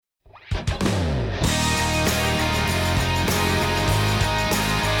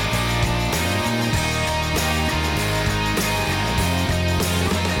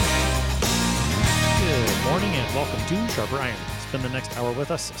Sharper Iron. Spend the next hour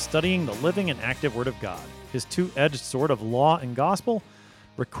with us studying the living and active Word of God, His two-edged sword of law and gospel,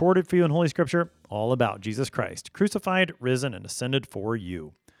 recorded for you in Holy Scripture, all about Jesus Christ, crucified, risen, and ascended for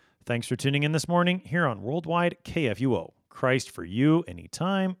you. Thanks for tuning in this morning here on Worldwide KFUO, Christ for you,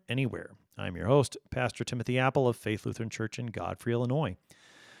 anytime, anywhere. I'm your host, Pastor Timothy Appel of Faith Lutheran Church in Godfrey, Illinois.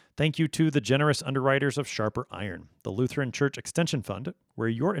 Thank you to the generous underwriters of Sharper Iron, the Lutheran Church Extension Fund, where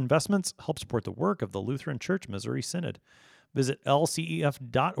your investments help support the work of the Lutheran Church Missouri Synod. Visit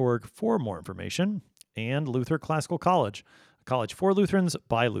lcef.org for more information. And Luther Classical College, a college for Lutherans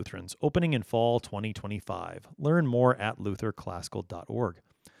by Lutherans, opening in fall 2025. Learn more at lutherclassical.org.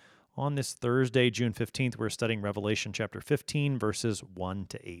 On this Thursday, June 15th, we're studying Revelation chapter 15, verses 1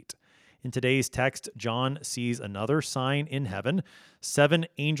 to 8. In today's text, John sees another sign in heaven, 7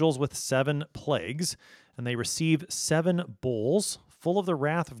 angels with 7 plagues, and they receive 7 bowls full of the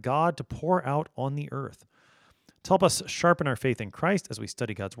wrath of God to pour out on the earth. To help us sharpen our faith in Christ as we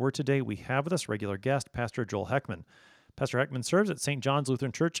study God's Word today, we have with us regular guest, Pastor Joel Heckmann. Pastor Heckmann serves at St. John's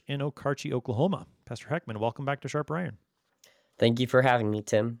Lutheran Church in Okarche, Oklahoma. Pastor Heckmann, welcome back to Sharper Iron. Thank you for having me,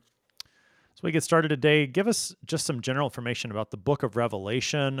 Tim. So we get started today. Give us just some general information about the book of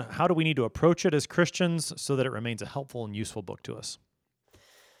Revelation. How do we need to approach it as Christians so that it remains a helpful and useful book to us?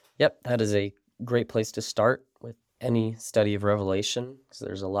 Yep, that is a great place to start with any study of Revelation, because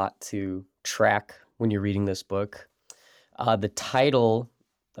there's a lot to track when you're reading this book. The title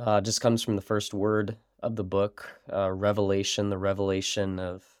just comes from the first word of the book, Revelation, the revelation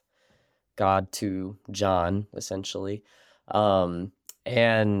of God to John, essentially.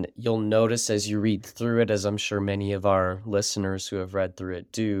 And you'll notice as you read through it, as I'm sure many of our listeners who have read through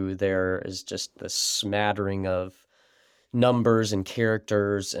it do, there is just this smattering of numbers and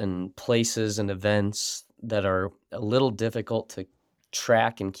characters and places and events that are a little difficult to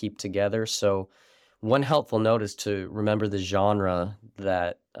track and keep together. So one helpful note is to remember the genre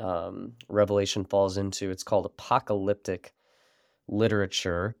that Revelation falls into. It's called apocalyptic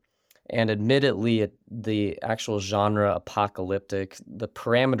literature. And admittedly, the actual genre apocalyptic, the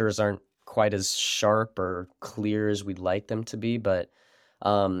parameters aren't quite as sharp or clear as we'd like them to be, but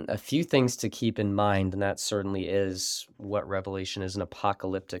a few things to keep in mind, and that certainly is what Revelation is, an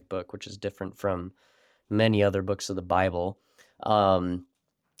apocalyptic book, which is different from many other books of the Bible.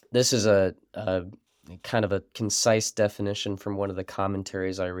 This is a kind of a concise definition from one of the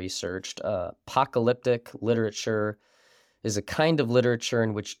commentaries I researched. Apocalyptic literature is a kind of literature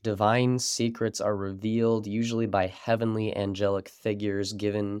in which divine secrets are revealed, usually by heavenly angelic figures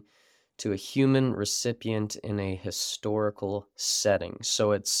given to a human recipient in a historical setting.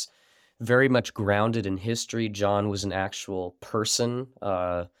 So it's very much grounded in history. John was an actual person.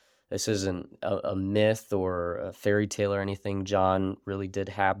 This isn't a myth or a fairy tale or anything. John really did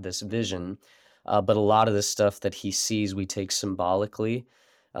have this vision, but a lot of the stuff that he sees we take symbolically.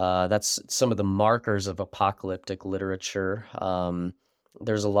 That's some of the markers of apocalyptic literature.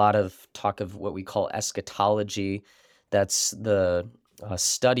 There's a lot of talk of what we call eschatology. That's the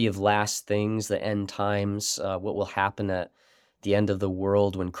study of last things, the end times, what will happen at the end of the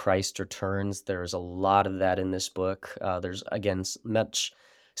world when Christ returns. There's a lot of that in this book. There's, again, much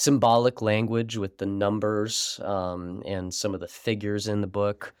symbolic language with the numbers and some of the figures in the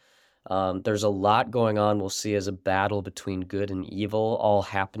book. There's a lot going on, we'll see, as a battle between good and evil, all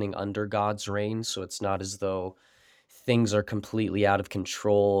happening under God's reign. So it's not as though things are completely out of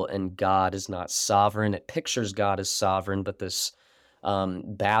control and God is not sovereign. It pictures God as sovereign, but this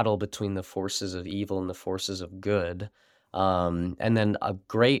battle between the forces of evil and the forces of good. And then a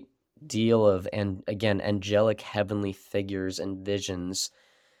great deal of, and again, angelic heavenly figures and visions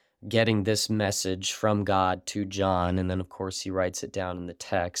getting this message from God to John, and then of course he writes it down in the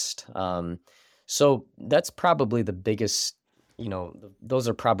text. So that's probably the biggest, those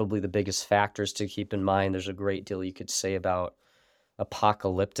are probably the biggest factors to keep in mind. There's a great deal you could say about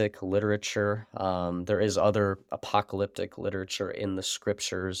apocalyptic literature. There is other apocalyptic literature in the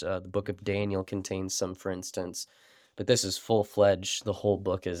scriptures. The book of Daniel contains some, for instance, but this is full-fledged. The whole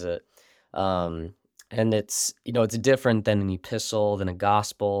book is it. And it's, it's different than an epistle, than a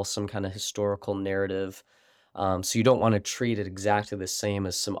gospel, some kind of historical narrative. So you don't want to treat it exactly the same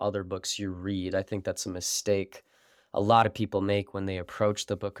as some other books you read. I think that's a mistake a lot of people make when they approach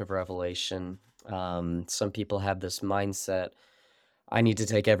the book of Revelation. Some people have this mindset, I need to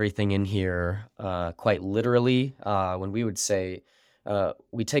take everything in here quite literally, when we would say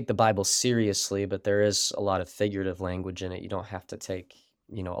we take the Bible seriously, but there is a lot of figurative language in it. You don't have to take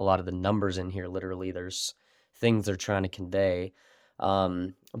a lot of the numbers in here literally. There's things they're trying to convey.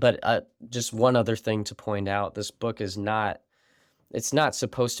 But just one other thing to point out, this book is not it's not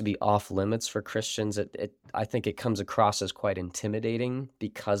supposed to be off limits for Christians. I think it comes across as quite intimidating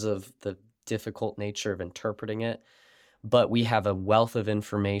because of the difficult nature of interpreting it. But we have a wealth of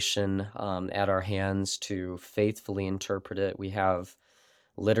information at our hands to faithfully interpret it. We have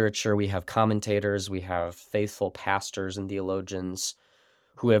literature, we have commentators, we have faithful pastors and theologians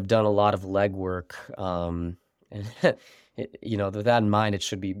who have done a lot of legwork. And with that in mind, it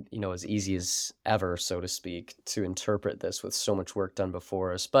should be, as easy as ever, so to speak, to interpret this with so much work done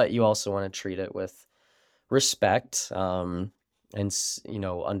before us. But you also want to treat it with respect, and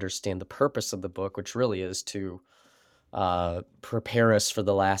understand the purpose of the book, which really is to prepare us for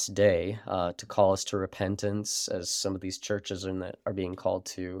the last day, to call us to repentance, as some of these churches are being called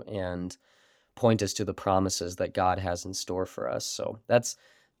to, and point us to the promises that God has in store for us. So that's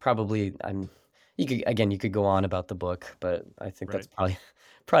probably, you could go on about the book, but I think that's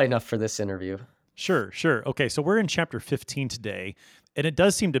probably enough for this interview. Sure. Okay, so we're in chapter 15 today, and it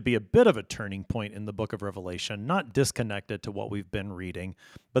does seem to be a bit of a turning point in the book of Revelation, not disconnected to what we've been reading,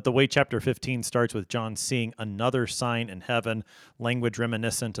 but the way chapter 15 starts with John seeing another sign in heaven, language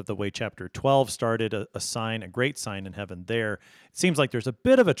reminiscent of the way chapter 12 started, a great sign in heaven there. It seems like there's a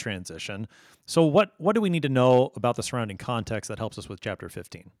bit of a transition. So what do we need to know about the surrounding context that helps us with chapter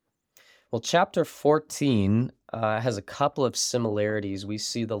 15? Well, chapter 14 has a couple of similarities. We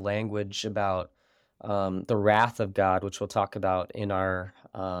see the language about the wrath of God, which we'll talk about in our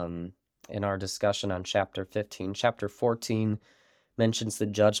discussion on chapter 15. Chapter 14 mentions the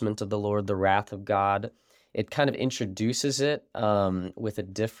judgment of the Lord, the wrath of God. It kind of introduces it with a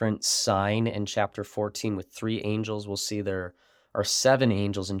different sign in chapter 14 with 3 angels. We'll see there are 7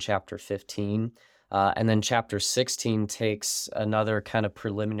 angels in chapter 15. And then chapter 16 takes another kind of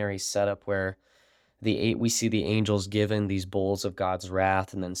preliminary setup where we see the angels given these bowls of God's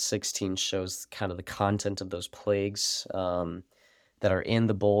wrath, and then 16 shows kind of the content of those plagues that are in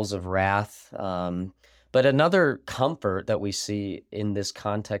the bowls of wrath. But another comfort that we see in this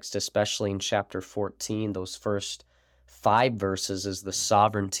context, especially in chapter 14, those first 5 verses, is the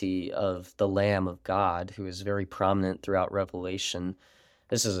sovereignty of the Lamb of God, who is very prominent throughout Revelation.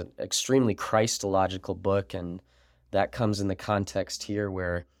 This is an extremely Christological book, and that comes in the context here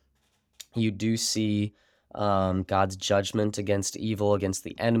where you do see God's judgment against evil, against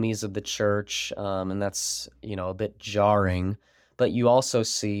the enemies of the church, and that's, a bit jarring. But you also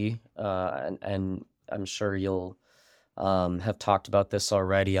see, and I'm sure you'll have talked about this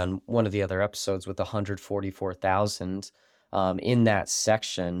already on one of the other episodes with 144,000. In that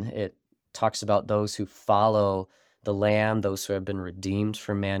section, it talks about those who follow the Lamb, those who have been redeemed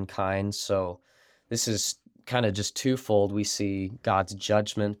from mankind. So this is kind of just twofold. We see God's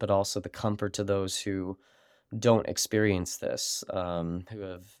judgment, but also the comfort to those who don't experience this, who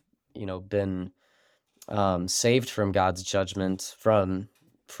have, been saved from God's judgment, from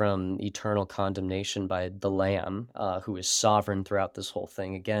eternal condemnation by the Lamb, who is sovereign throughout this whole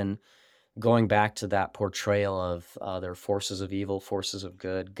thing. Again, going back to that portrayal of there are forces of evil, forces of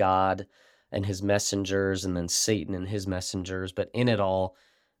good, God and his messengers, and then Satan and his messengers. But in it all,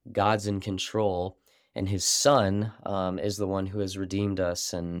 God's in control. And his Son is the one who has redeemed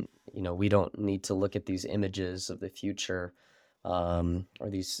us. And, we don't need to look at these images of the future or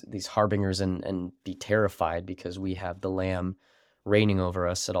these harbingers and be terrified, because we have the Lamb reigning over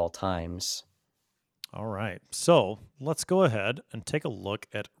us at all times. All right. So let's go ahead and take a look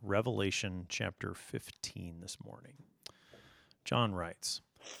at Revelation chapter 15 this morning. John writes,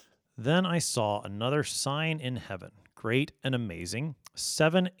 "Then I saw another sign in heaven, great and amazing,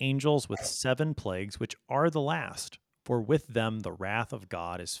 7 angels with 7 plagues, which are the last, for with them the wrath of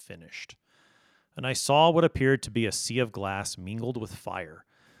God is finished. And I saw what appeared to be a sea of glass mingled with fire,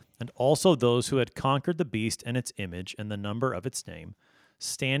 and also those who had conquered the beast and its image and the number of its name,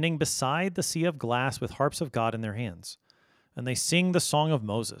 standing beside the sea of glass with harps of God in their hands. And they sing the song of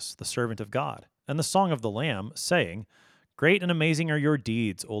Moses, the servant of God, and the song of the Lamb, saying, Great and amazing are your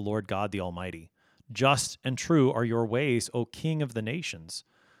deeds, O Lord God the Almighty. Just and true are your ways, O King of the nations.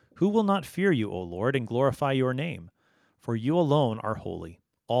 Who will not fear you, O Lord, and glorify your name? For you alone are holy.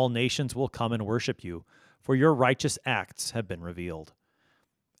 All nations will come and worship you, for your righteous acts have been revealed.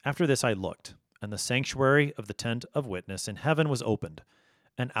 After this I looked, and the sanctuary of the tent of witness in heaven was opened,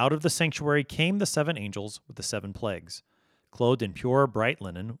 and out of the sanctuary came the 7 angels with the 7 plagues, clothed in pure bright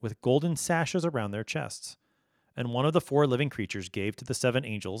linen, with golden sashes around their chests. And one of the 4 living creatures gave to the 7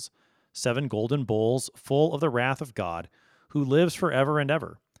 angels 7 golden bowls full of the wrath of God, who lives forever and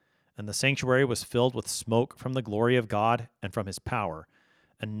ever. And the sanctuary was filled with smoke from the glory of God and from his power,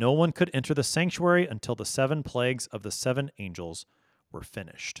 and no one could enter the sanctuary until the 7 plagues of the 7 angels were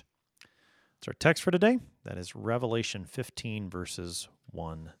finished." It's our text for today. That is Revelation 15, verses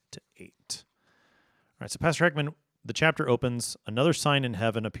 1 to 8. All right, so Pastor Heckmann, the chapter opens. Another sign in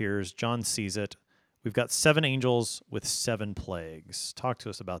heaven appears. John sees it. We've got 7 angels with 7 plagues. Talk to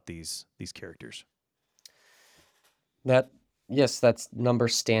us about these characters. That number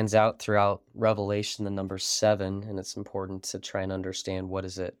stands out throughout Revelation, the number 7, and it's important to try and understand what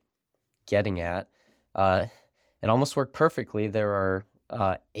is it getting at. It almost worked perfectly. There are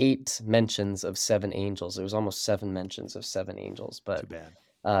 8 mentions of 7 angels. There was almost 7 mentions of 7 angels, but Too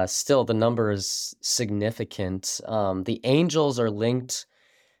bad. Still the number is significant. The angels are linked.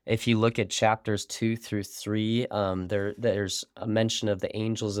 If you look at chapters 2 through 3, there's a mention of the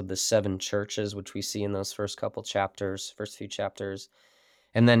angels of the 7 churches, which we see in those first few chapters.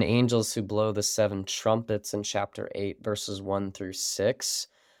 And then angels who blow the 7 trumpets in chapter 8, verses 1 through 6.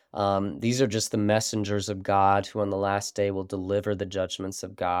 These are just the messengers of God who on the last day will deliver the judgments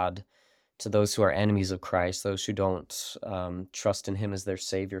of God to those who are enemies of Christ, those who don't trust in him as their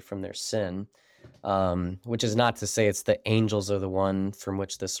savior from their sin. Which is not to say it's the angels are the one from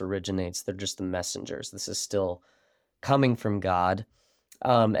which this originates. They're just the messengers. This is still coming from God.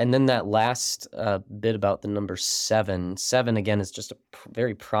 And then that last bit about the number 7. 7, again, is just a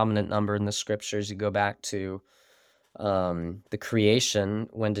very prominent number in the scriptures. You go back to the creation.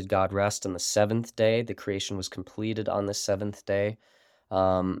 When did God rest? On the 7th day. The creation was completed on the 7th day.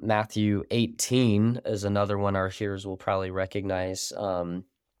 Matthew 18 is another one our hearers will probably recognize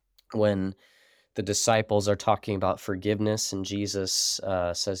when the disciples are talking about forgiveness, and Jesus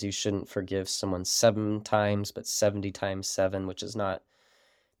says you shouldn't forgive someone 7 times, but 70 times 7, which is not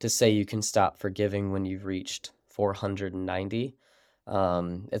to say you can stop forgiving when you've reached 490.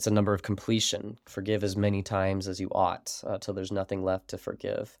 It's a number of completion. Forgive as many times as you ought till there's nothing left to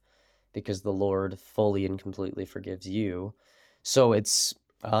forgive, because the Lord fully and completely forgives you. So it's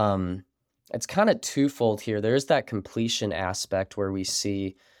kind of twofold here. There's that completion aspect where we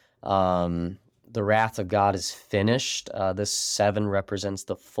see the wrath of God is finished. This 7 represents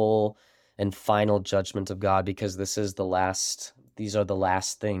the full and final judgment of God, because these are the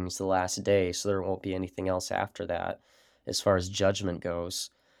last things, the last day, so there won't be anything else after that as far as judgment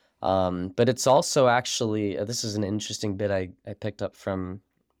goes. But it's also actually, this is an interesting bit I picked up from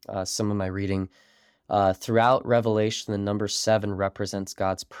some of my reading. Throughout Revelation, the number 7 represents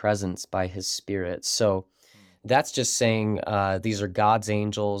God's presence by his Spirit. So that's just saying these are God's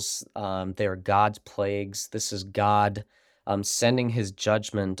angels. They are God's plagues. This is God sending his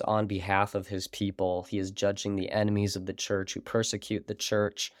judgment on behalf of his people. He is judging the enemies of the church who persecute the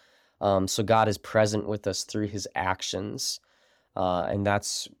church. So God is present with us through his actions. And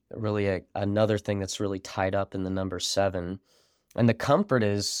that's really another thing that's really tied up in the number 7. And the comfort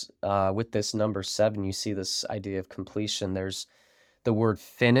is with this number 7, you see this idea of completion. There's the word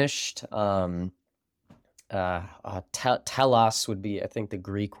finished. Telos would be, I think, the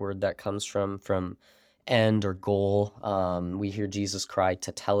Greek word that comes from end or goal. We hear Jesus cry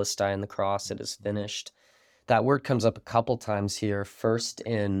tetelestai on the cross, it is finished. That word comes up a couple times here. First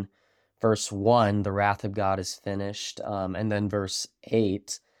in verse 1, the wrath of God is finished. And then verse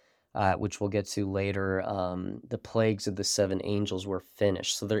 8, which we'll get to later, the plagues of the 7 angels were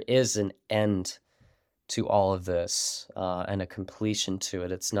finished. So there is an end to all of this and a completion to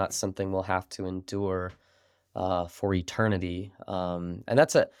it. It's not something we'll have to endure for eternity. And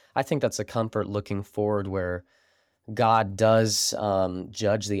I think that's a comfort looking forward, where God does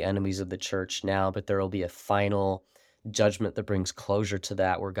judge the enemies of the church now, but there will be a final judgment that brings closure to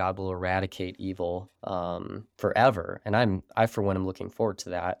that, where God will eradicate evil forever. And I for one am looking forward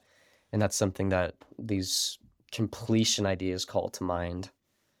to that. And that's something that these completion ideas call to mind.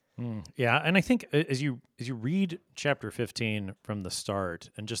 Yeah, and I think as you read chapter 15 from the start,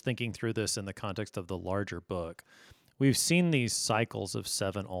 and just thinking through this in the context of the larger book, we've seen these cycles of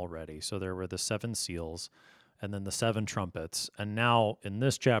 7 already. So there were the 7 seals, and then the 7 trumpets, and now in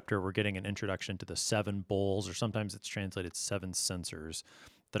this chapter we're getting an introduction to the 7 bowls, or sometimes it's translated 7 censers,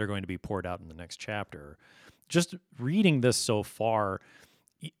 that are going to be poured out in the next chapter. Just reading this so far,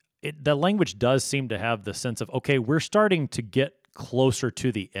 the language does seem to have the sense of, okay, we're starting to get closer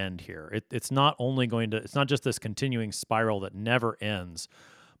to the end here. It's not just this continuing spiral that never ends,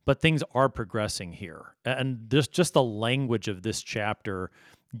 but things are progressing here. And this, just the language of this chapter,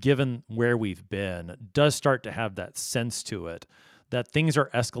 given where we've been, does start to have that sense to it that things are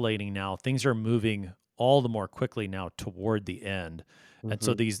escalating now. Things are moving all the more quickly now toward the end. Mm-hmm. And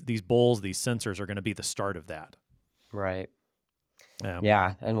so these bowls, these censers, are going to be the start of that. Right.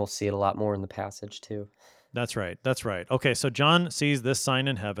 Yeah, and we'll see it a lot more in the passage too. That's right. Okay, so John sees this sign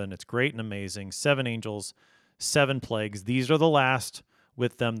in heaven. It's great and amazing. 7 angels, 7 plagues. These are the last.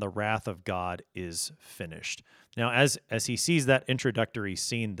 with them the wrath of God is finished. Now, as he sees that introductory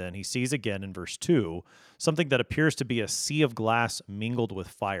scene, then he sees again in verse 2 something that appears to be a sea of glass mingled with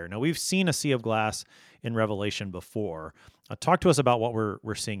fire. Now, we've seen a sea of glass in Revelation before. Talk to us about what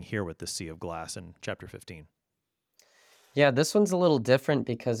we're seeing here with the sea of glass in chapter 15. Yeah, this one's a little different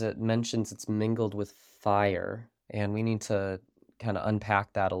because it mentions it's mingled with fire, and we need to kind of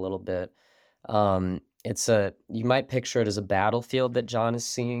unpack that a little bit. You might picture it as a battlefield that John is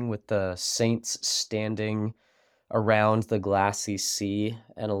seeing with the saints standing around the glassy sea,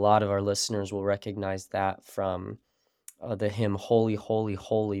 and a lot of our listeners will recognize that from the hymn Holy, Holy,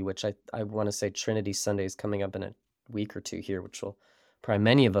 Holy, which I want to say Trinity Sunday is coming up in a week or two here, which will probably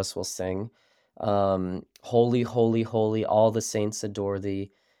many of us will sing. Holy, holy, holy, all the saints adore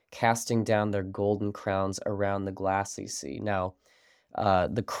thee, casting down their golden crowns around the glassy sea. Now,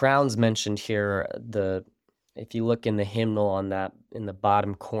 the crowns mentioned here, if you look in the hymnal on that, in the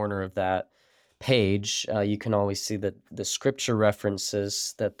bottom corner of that page, you can always see that the scripture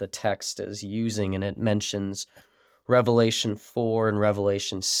references that the text is using, and it mentions Revelation 4 and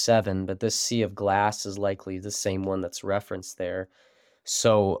Revelation 7, but this sea of glass is likely the same one that's referenced there.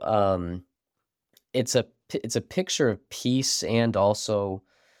 So it's a picture of peace, and also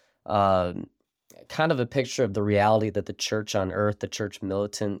kind of a picture of the reality that the church on earth, the church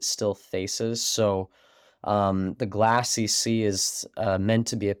militant, still faces. So the glassy sea is meant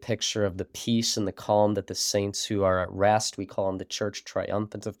to be a picture of the peace and the calm that the saints who are at rest, we call them the church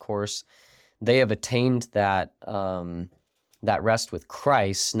triumphant, of course, they have attained that rest with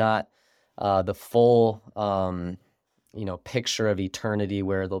Christ, not the full picture of eternity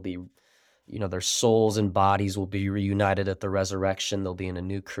where they'll be, their souls and bodies will be reunited at the resurrection. They'll be in a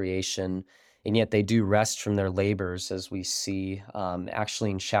new creation, and yet they do rest from their labors, as we see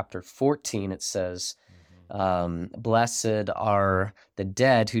actually in chapter 14. It says, "Blessed are the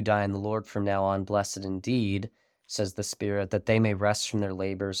dead who die in the Lord from now on. Blessed indeed, says the Spirit, that they may rest from their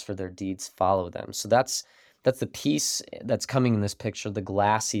labors, for their deeds follow them." So that's the peace that's coming in this picture, the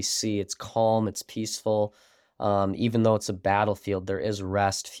glassy sea. It's calm, it's peaceful. Even though it's a battlefield, there is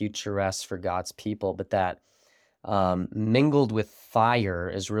rest, future rest for God's people. But that mingled with fire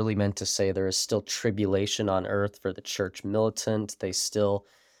is really meant to say there is still tribulation on earth for the church militant. They still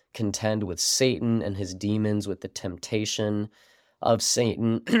contend with Satan and his demons, with the temptation of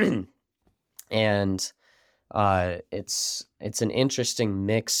Satan. And it's an interesting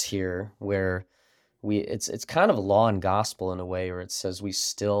mix here where it's kind of law and gospel in a way, where it says we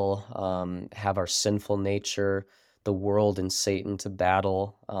still have our sinful nature, the world and Satan to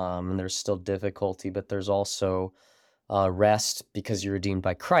battle, and there's still difficulty, but there's also rest because you're redeemed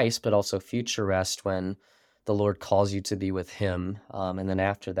by Christ, but also future rest when the Lord calls you to be with him, and then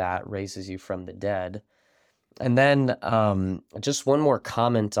after that raises you from the dead. And then just one more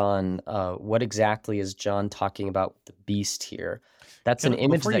comment on what exactly is John talking about with the beast here. That's an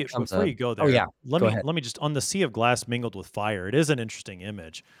image that comes up. Before you go there, Oh, yeah. let Go ahead. me just, on the sea of glass mingled with fire, it is an interesting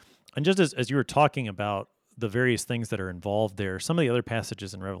image. And just as you were talking about the various things that are involved there, some of the other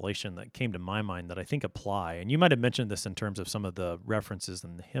passages in Revelation that came to my mind that I think apply, and you might have mentioned this in terms of some of the references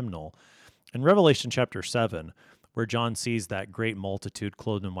in the hymnal. In Revelation chapter 7, where John sees that great multitude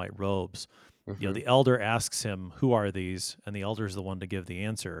clothed in white robes, the elder asks him, "Who are these?" And the elder is the one to give the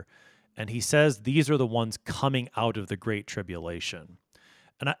answer. And he says, "These are the ones coming out of the great tribulation."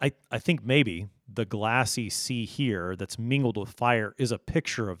 And I think maybe the glassy sea here that's mingled with fire is a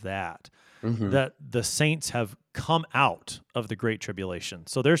picture of that, that the saints have come out of the great tribulation.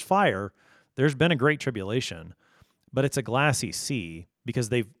 So there's fire, there's been a great tribulation, but it's a glassy sea because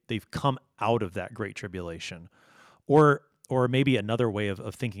they've come out of that great tribulation. Or maybe another way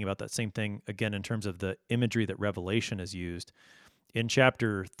of thinking about that same thing, again, in terms of the imagery that Revelation has used, in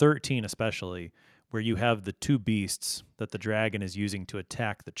chapter 13 especially, where you have the two beasts that the dragon is using to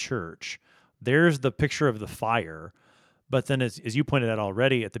attack the church. There's the picture of the fire, but then as you pointed out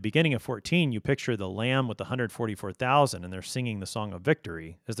already, at the beginning of 14, you picture the lamb with the 144,000, and they're singing the song of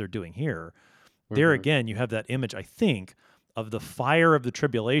victory, as they're doing here. There again, you have that image, I think, of the fire of the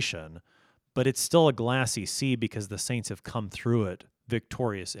tribulation, but it's still a glassy sea because the saints have come through it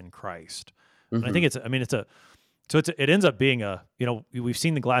victorious in Christ. And I think it ends up being we've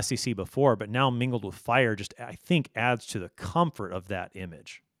seen the glassy sea before, but now mingled with fire just, I think, adds to the comfort of that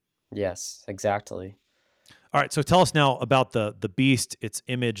image. Yes, exactly. All right, so tell us now about the beast, its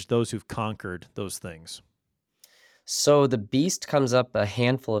image, those who've conquered those things. So the beast comes up a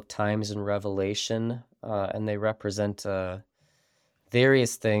handful of times in Revelation, and they represent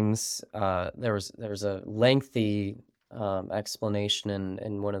various things. There was a lengthy explanation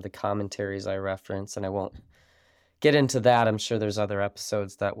in one of the commentaries I referenced, and I won't get into that. I'm sure there's other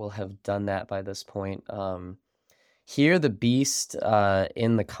episodes that will have done that by this point. Here, the beast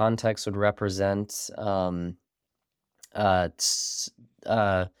in the context would represent uh,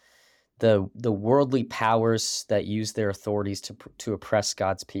 the worldly powers that use their authorities to oppress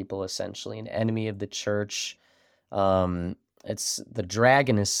God's people, essentially an enemy of the church. It's the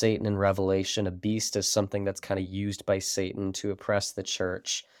dragon is Satan in Revelation. A beast is something that's kind of used by Satan to oppress the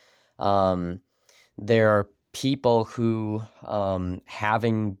church. There are people who,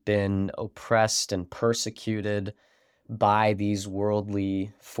 having been oppressed and persecuted by these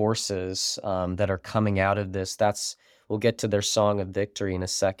worldly forces that are coming out of this. We'll get to their song of victory in a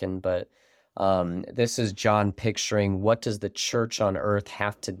second, but this is John picturing what does the church on earth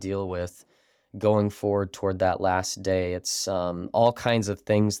have to deal with going forward toward that last day. It's all kinds of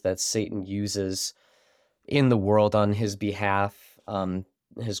things that Satan uses in the world on his behalf,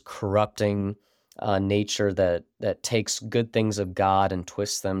 his corrupting nature that takes good things of God and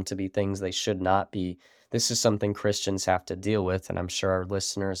twists them to be things they should not be. This is something Christians have to deal with, and I'm sure our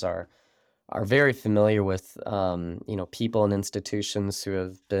listeners are very familiar with, people and institutions who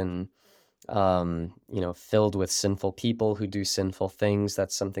have been, filled with sinful people who do sinful things.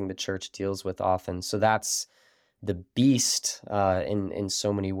 That's something the church deals with often. So that's the beast in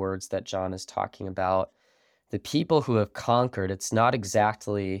so many words that John is talking about. The people who have conquered, it's not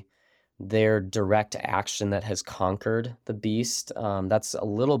exactly their direct action that has conquered the beast. That's a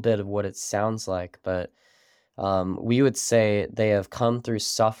little bit of what it sounds like, but we would say they have come through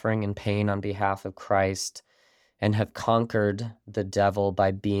suffering and pain on behalf of Christ and have conquered the devil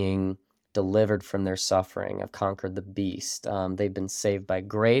by being delivered from their suffering, have conquered the beast. They've been saved by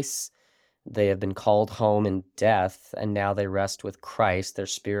grace. They have been called home in death, and now they rest with Christ. Their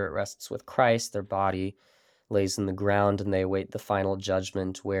spirit rests with Christ. Their body lays in the ground, and they await the final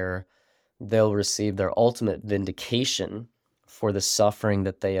judgment where they'll receive their ultimate vindication for the suffering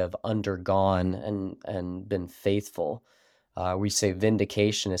that they have undergone and been faithful. We say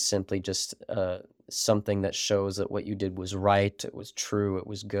vindication is simply just something that shows that what you did was right, it was true, it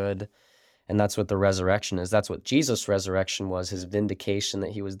was good. And that's what the resurrection is. That's what Jesus' resurrection was, his vindication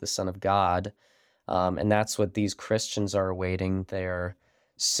that he was the Son of God. And that's what these Christians are awaiting. They're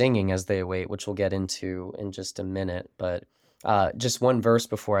singing as they await, which we'll get into in just a minute. But just one verse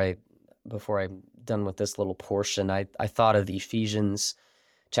before I'm done with this little portion, I thought of Ephesians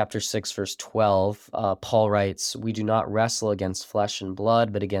chapter 6, verse 12. Paul writes, "We do not wrestle against flesh and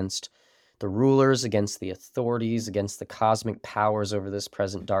blood, but against the rulers, against the authorities, against the cosmic powers over this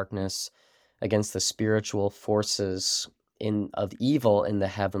present darkness, against the spiritual forces of evil in the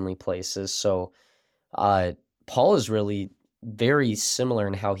heavenly places." So Paul is really very similar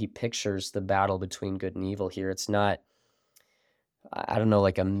in how he pictures the battle between good and evil here. It's not, I don't know,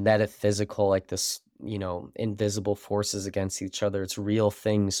 like a metaphysical, like this, invisible forces against each other. It's real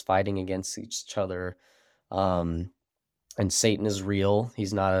things fighting against each other. And Satan is real.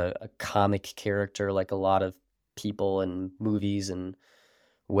 He's not a comic character like a lot of people and movies and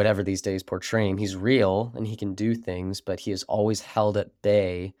whatever these days portray him. He's real and he can do things, but he is always held at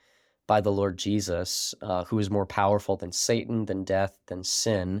bay by the Lord Jesus, who is more powerful than Satan, than death, than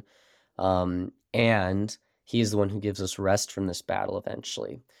sin. And he is the one who gives us rest from this battle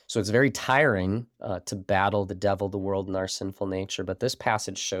eventually. So it's very tiring to battle the devil, the world, and our sinful nature. But this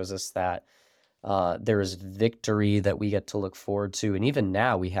passage shows us that there is victory that we get to look forward to. And even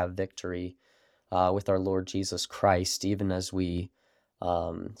now we have victory with our Lord Jesus Christ, even as we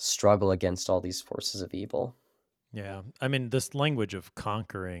struggle against all these forces of evil. Yeah. I mean, this language of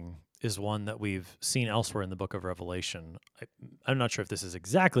conquering is one that we've seen elsewhere in the book of Revelation. I'm not sure if this is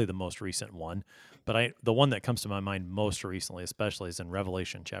exactly the most recent one, but the one that comes to my mind most recently, especially, is in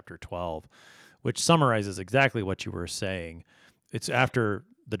Revelation chapter 12, which summarizes exactly what you were saying. It's after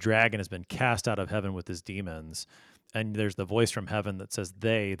the dragon has been cast out of heaven with his demons, and there's the voice from heaven that says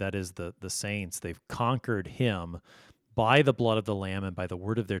that is the saints, they've conquered him by the blood of the Lamb and by the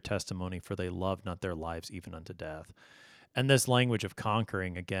word of their testimony, for they loved not their lives even unto death. And this language of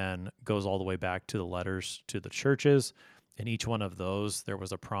conquering, again, goes all the way back to the letters to the churches. In each one of those, there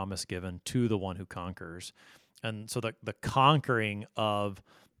was a promise given to the one who conquers. And so the conquering of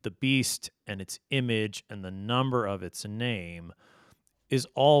the beast and its image and the number of its name is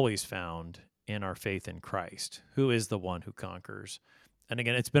always found in our faith in Christ, who is the one who conquers. And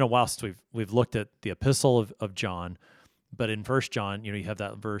again, it's been a while since we've looked at the epistle of John. But in 1 John, you have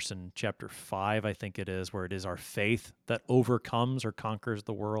that verse in chapter 5, I think it is, where it is our faith that overcomes or conquers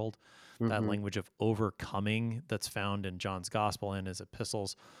the world. Mm-hmm. That language of overcoming that's found in John's gospel and his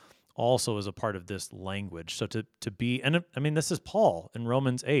epistles also is a part of this language. So to be, and I mean, this is Paul in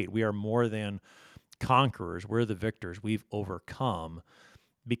Romans 8. We are more than conquerors. We're the victors. We've overcome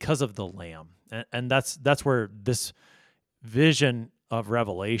because of the Lamb. And that's where this vision of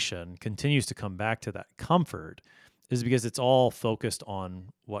Revelation continues to come back to that comfort, is because it's all focused on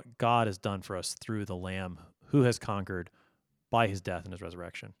what God has done for us through the Lamb who has conquered by his death and his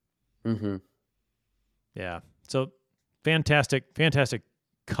resurrection. Mm-hmm. Yeah. So fantastic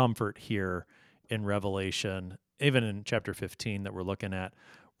comfort here in Revelation, even in chapter 15 that we're looking at.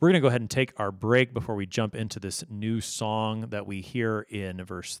 We're going to go ahead and take our break before we jump into this new song that we hear in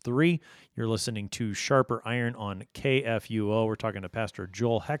verse 3. You're listening to Sharper Iron on KFUO. We're talking to Pastor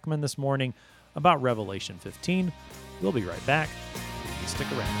Joel Heckmann this morning about Revelation 15. We'll be right back. Stick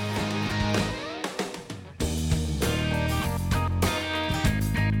around.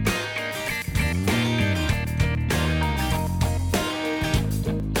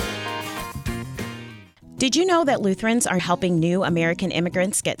 Did you know that Lutherans are helping new American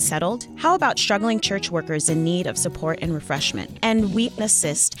immigrants get settled? How about struggling church workers in need of support and refreshment? And we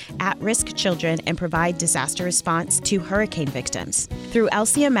assist at-risk children and provide disaster response to hurricane victims. Through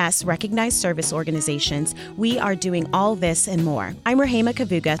LCMS recognized service organizations, we are doing all this and more. I'm Rahema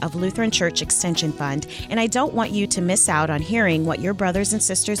Kavuga of Lutheran Church Extension Fund, and I don't want you to miss out on hearing what your brothers and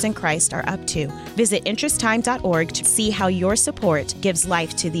sisters in Christ are up to. Visit interesttime.org to see how your support gives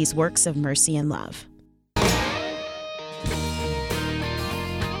life to these works of mercy and love.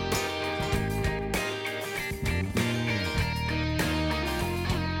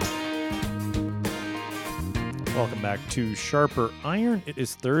 Welcome back to Sharper Iron. It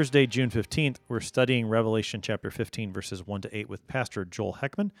is Thursday, June 15th. We're studying Revelation chapter 15, verses 1 to 8 with Pastor Joel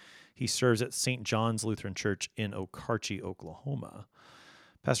Heckmann. He serves at St. John's Lutheran Church in Okarche, Oklahoma.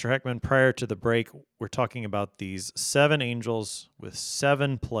 Pastor Heckmann, prior to the break, we're talking about these 7 angels with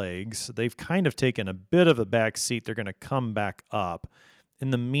 7 plagues. They've kind of taken a bit of a back seat. They're going to come back up. In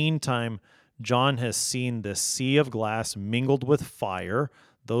the meantime, John has seen this sea of glass mingled with fire,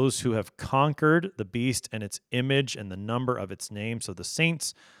 those who have conquered the beast and its image and the number of its name. So the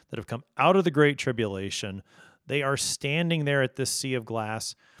saints that have come out of the great tribulation, they are standing there at this sea of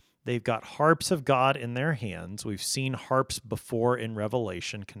glass. They've got harps of God in their hands. We've seen harps before in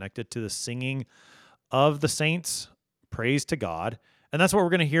Revelation connected to the singing of the saints, praise to God. And that's what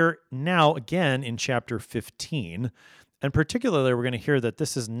we're going to hear now again in chapter 15. And particularly, we're going to hear that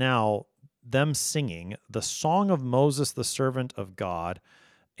this is now them singing the song of Moses, the servant of God,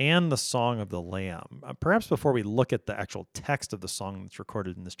 and the song of the Lamb. Perhaps before we look at the actual text of the song that's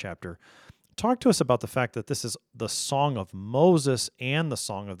recorded in this chapter, talk to us about the fact that this is the song of Moses and the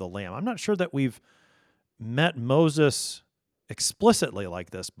song of the Lamb. I'm not sure that we've met Moses explicitly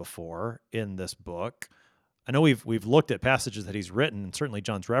like this before in this book. I know we've looked at passages that he's written, and certainly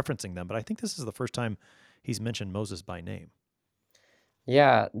John's referencing them, but I think this is the first time he's mentioned Moses by name.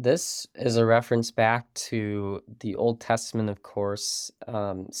 Yeah, this is a reference back to the Old Testament, of course.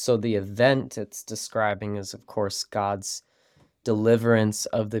 So the event it's describing is, of course, God's deliverance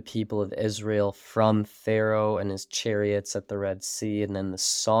of the people of Israel from Pharaoh and his chariots at the Red Sea, and then the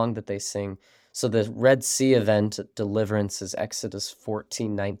song that they sing. So the Red Sea event, deliverance, is Exodus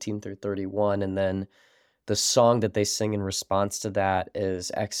 14, 19 through 31, and then the song that they sing in response to that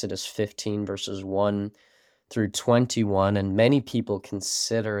is Exodus 15, verses 1 through 21, and many people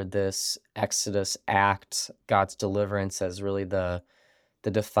consider this Exodus act, God's deliverance, as really the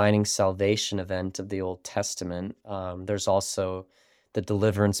defining salvation event of the Old Testament. There's also the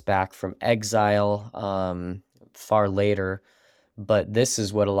deliverance back from exile far later, but this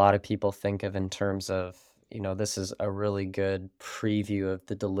is what a lot of people think of in terms of, this is a really good preview of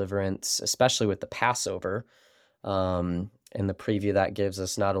the deliverance, especially with the Passover, and the preview that gives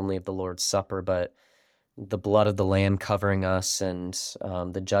us not only of the Lord's Supper, but the blood of the Lamb covering us and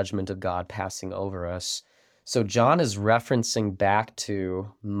the judgment of God passing over us. So John is referencing back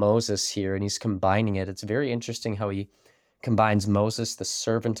to Moses here, and he's combining it. It's very interesting how he combines Moses, the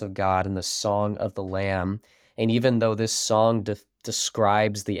servant of God, and the song of the Lamb. And even though this song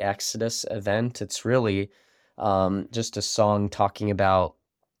describes the Exodus event, it's really just a song talking about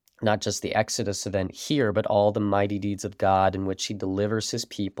not just the Exodus event here, but all the mighty deeds of God in which he delivers his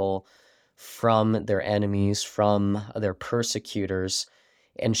people from their enemies, from their persecutors,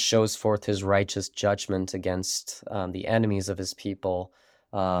 and shows forth his righteous judgment against the enemies of his people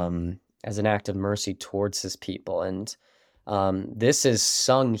as an act of mercy towards his people. And this is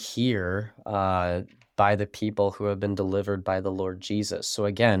sung here by the people who have been delivered by the Lord Jesus. So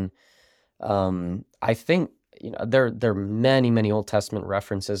again, I think there are many, many Old Testament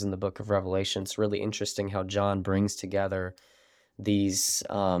references in the book of Revelation. It's really interesting how John brings together these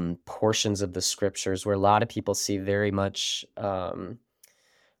portions of the scriptures where a lot of people see very much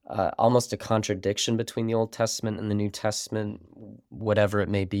almost a contradiction between the Old Testament and the New Testament, whatever it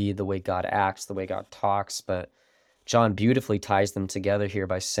may be, the way God acts, the way God talks. But John beautifully ties them together here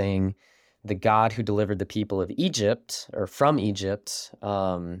by saying the God who delivered the people of Egypt, or from Egypt,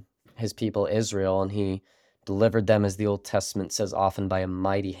 his people Israel, and he delivered them, as the Old Testament says, often by a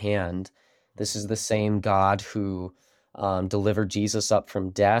mighty hand. This is the same God who delivered Jesus up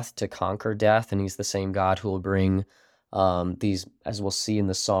from death to conquer death, and he's the same God who will bring these, as we'll see in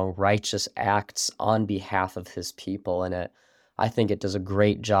the song, righteous acts on behalf of his people. And I think it does a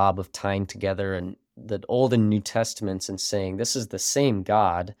great job of tying together and the Old and New Testaments and saying this is the same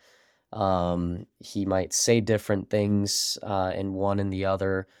God. He might say different things in one and the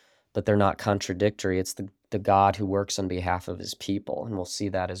other, but they're not contradictory. It's the God who works on behalf of his people. And we'll see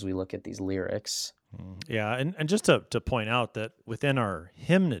that as we look at these lyrics. Yeah, and just to point out that within our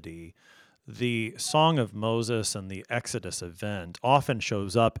hymnody, the Song of Moses and the Exodus event often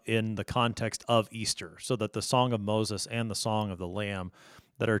shows up in the context of Easter, so that the Song of Moses and the Song of the Lamb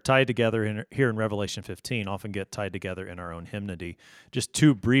that are tied together here in Revelation 15 often get tied together in our own hymnody. Just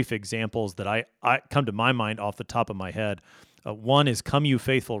two brief examples that I come to my mind off the top of my head. One is "Come You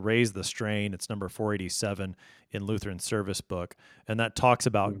Faithful, Raise the Strain." It's number 487 in Lutheran Service Book, and that talks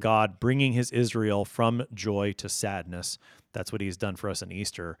about God bringing his Israel from joy to sadness. That's what he's done for us in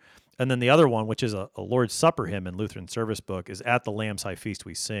Easter. And then the other one, which is a Lord's Supper hymn in Lutheran Service Book, is "At the Lamb's High Feast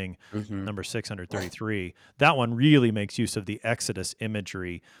We Sing," number 633. That one really makes use of the Exodus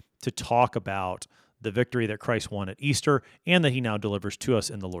imagery to talk about the victory that Christ won at Easter and that he now delivers to us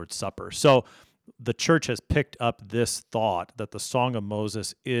in the Lord's Supper. So the church has picked up this thought that the Song of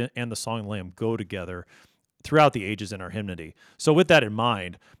Moses and the Song of the Lamb go together throughout the ages in our hymnody. So with that in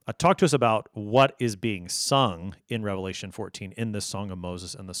mind, talk to us about what is being sung in Revelation 14 in this Song of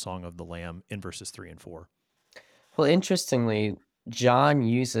Moses and the Song of the Lamb in verses 3 and 4. Well, interestingly, John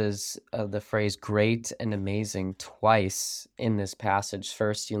uses the phrase great and amazing twice in this passage.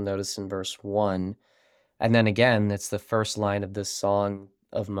 First, you'll notice in verse 1, and then again, it's the first line of this Song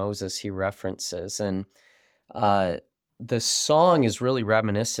of Moses he references. And the song is really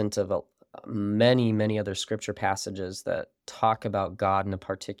reminiscent of many, many other scripture passages that talk about God in a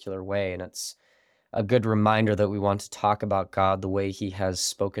particular way. And it's a good reminder that we want to talk about God the way he has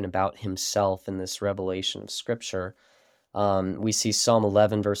spoken about himself in this revelation of scripture. We see Psalm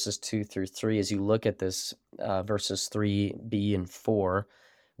 11, verses 2 through 3. As you look at this, verses 3b and 4,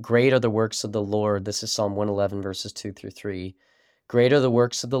 great are the works of the Lord. This is Psalm 111, verses 2 through 3. Great are the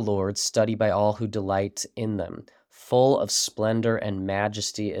works of the Lord, studied by all who delight in them. Full of splendor and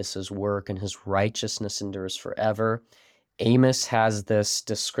majesty is his work, and his righteousness endures forever. Amos has this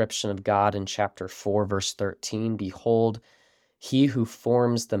description of God in chapter 4, verse 13. Behold, he who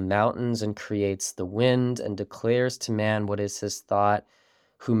forms the mountains and creates the wind and declares to man what is his thought,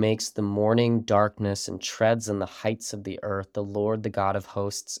 who makes the morning darkness and treads on the heights of the earth. The Lord, the God of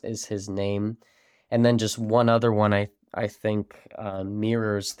hosts, is his name. And then just one other one I think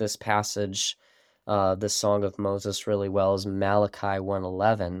mirrors this passage, the Song of Moses really well, is Malachi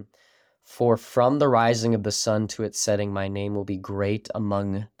 1:11. For from the rising of the sun to its setting, my name will be great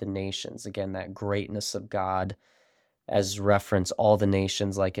among the nations. Again, that greatness of God as reference all the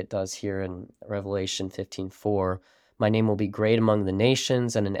nations, like it does here in Revelation 15:4. My name will be great among the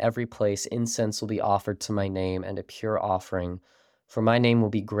nations, and in every place incense will be offered to my name, and a pure offering. For my name will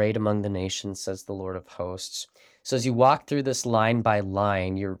be great among the nations, says the Lord of hosts. So as you walk through this line by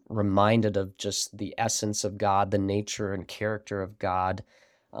line, you're reminded of just the essence of God, the nature and character of God.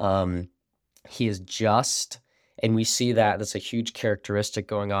 He is just, and we see that that's a huge characteristic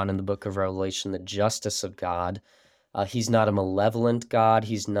going on in the book of Revelation, the justice of God. He's not a malevolent God.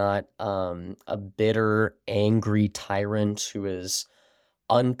 He's not a bitter, angry tyrant who is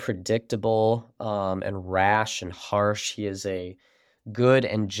unpredictable and rash and harsh. He is a good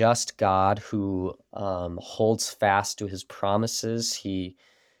and just God who holds fast to his promises. He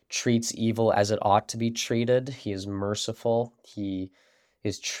treats evil as it ought to be treated. He is merciful. He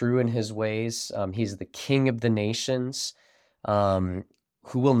is true in his ways. He's the King of the nations,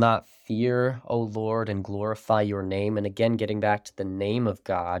 who will not fear, O Lord, and glorify your name. And again, getting back to the name of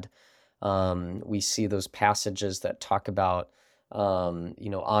God, we see those passages that talk about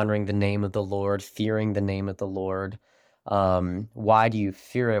honoring the name of the Lord, fearing the name of the Lord. Why do you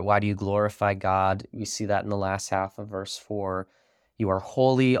fear it? Why do you glorify God? We see that in the last half of verse 4. You are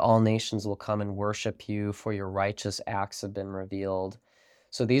holy, all nations will come and worship you, for your righteous acts have been revealed.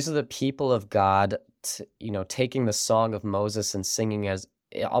 So these are the people of God, taking the Song of Moses and singing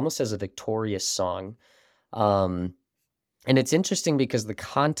almost as a victorious song. And it's interesting because the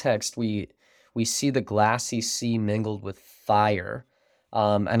context, we see the glassy sea mingled with fire.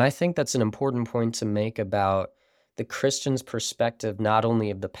 And I think that's an important point to make about the Christian's perspective, not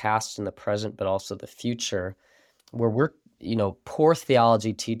only of the past and the present, but also the future, where poor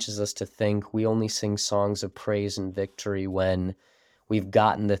theology teaches us to think we only sing songs of praise and victory when we've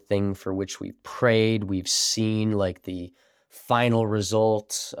gotten the thing for which we've prayed, we've seen like the final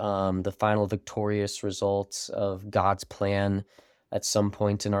result, the final victorious results of God's plan at some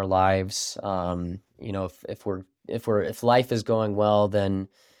point in our lives. If life is going well, then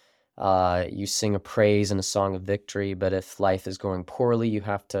you sing a praise and a song of victory. But if life is going poorly, you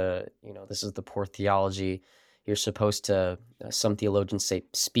have to, this is the poor theology. You're supposed to, some theologians say,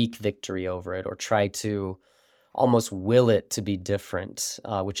 speak victory over it or try to almost will it to be different,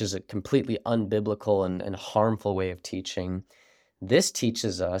 which is a completely unbiblical and harmful way of teaching. This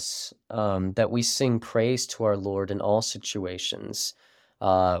teaches us that we sing praise to our Lord in all situations,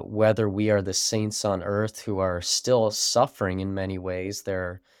 whether we are the saints on earth who are still suffering in many ways. There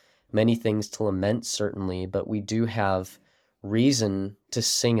are many things to lament, certainly, but we do have reason to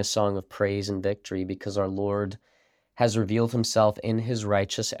sing a song of praise and victory because our Lord has revealed himself in his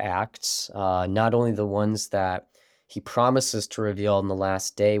righteous acts, not only the ones that he promises to reveal on the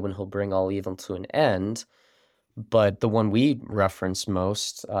last day when he'll bring all evil to an end, but the one we reference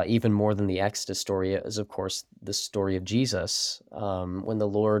most, even more than the Exodus story, is, of course, the story of Jesus, when the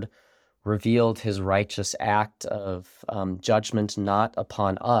Lord revealed his righteous act of judgment not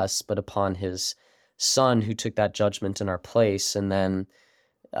upon us, but upon his Son who took that judgment in our place. And then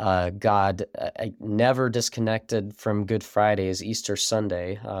God never disconnected from Good Friday as Easter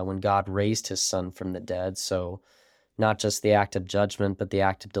Sunday, when God raised his Son from the dead. So not just the act of judgment, but the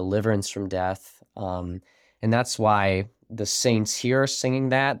act of deliverance from death. And that's why the saints here are singing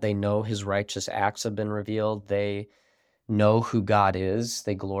that. They know his righteous acts have been revealed. They know who God is.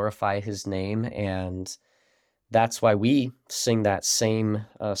 They glorify his name. And that's why we sing that same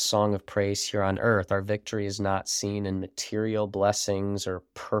song of praise here on earth. Our victory is not seen in material blessings or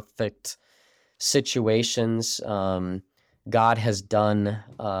perfect situations. God has done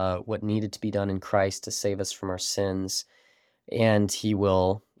what needed to be done in Christ to save us from our sins. And he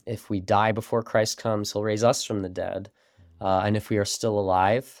will, if we die before Christ comes, he'll raise us from the dead. And if we are still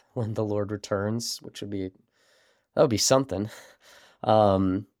alive when the Lord returns, that would be something.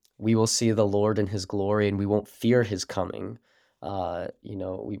 We will see the Lord in his glory, and we won't fear his coming.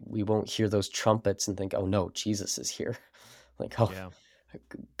 We won't hear those trumpets and think, oh no, Jesus is here. Yeah.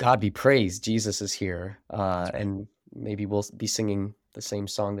 God be praised, Jesus is here. And maybe we'll be singing the same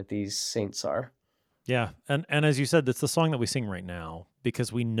song that these saints are. Yeah, and as you said, that's the song that we sing right now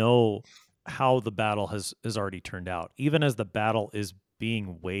because we know how the battle has already turned out. Even as the battle is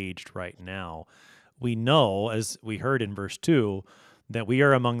being waged right now, we know, as we heard in verse 2, that we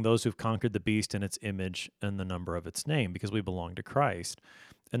are among those who've conquered the beast and its image and the number of its name because we belong to Christ.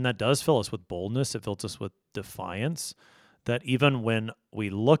 And that does fill us with boldness. It fills us with defiance, that even when we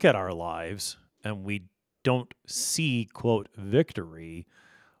look at our lives and we don't see, quote, victory,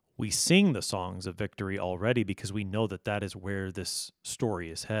 we sing the songs of victory already because we know that that is where this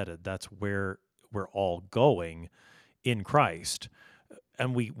story is headed. That's where we're all going in Christ.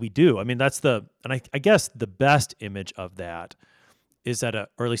 And we do. I mean, I guess the best image of that is or at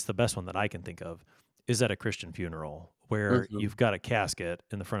least the best one that I can think of, is at a Christian funeral where you've got a casket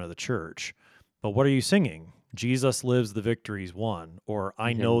in the front of the church. But what are you singing? Jesus lives, the victory's won. Or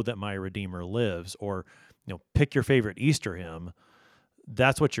I know that my Redeemer lives. Or, pick your favorite Easter hymn.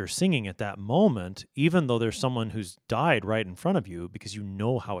 That's what you're singing at that moment, even though there's someone who's died right in front of you, because you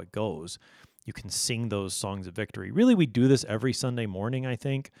know how it goes. You can sing those songs of victory. Really, we do this every Sunday morning, I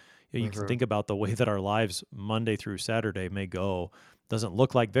think. You can think about the way that our lives Monday through Saturday may go. Doesn't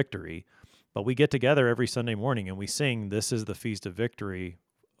look like victory, but we get together every Sunday morning and we sing, "This is the feast of victory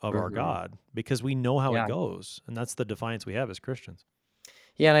of our God," because we know how it goes. And that's the defiance we have as Christians.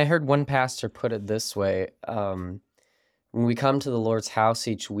 Yeah, and I heard one pastor put it this way. When we come to the Lord's house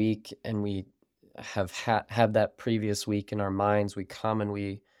each week and we have that previous week in our minds, we come and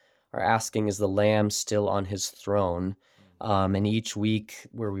we are asking, is the Lamb still on his throne? And each week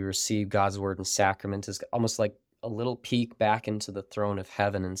where we receive God's word and sacrament is almost like a little peek back into the throne of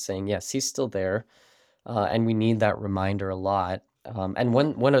heaven and saying, yes, he's still there. And we need that reminder a lot. And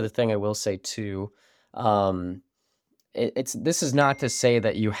one other thing I will say too, this is not to say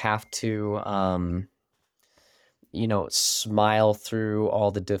that you have to, smile through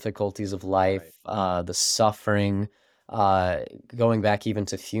all the difficulties of life, the suffering, going back even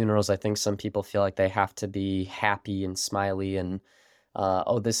to funerals. I think some people feel like they have to be happy and smiley and,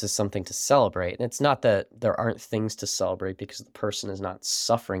 this is something to celebrate. And it's not that there aren't things to celebrate because the person is not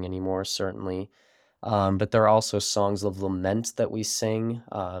suffering anymore, certainly. But there are also songs of lament that we sing,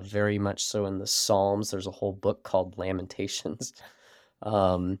 very much so in the Psalms. There's a whole book called Lamentations.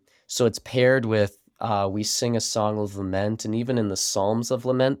 So it's paired with, we sing a song of lament. And even in the Psalms of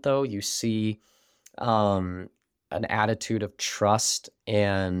lament, though, you see an attitude of trust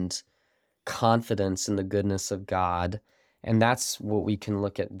and confidence in the goodness of God. And that's what we can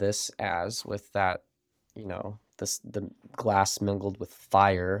look at this as, with that, the glass mingled with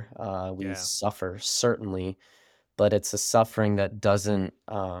fire. We suffer, certainly, but it's a suffering that doesn't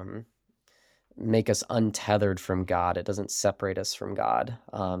make us untethered from God. It doesn't separate us from God.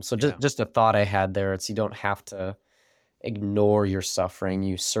 So just a thought I had there. It's, you don't have to ignore your suffering.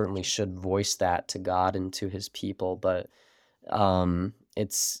 You certainly should voice that to God and to his people, but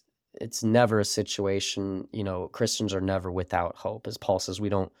it's never a situation, Christians are never without hope. As Paul says, we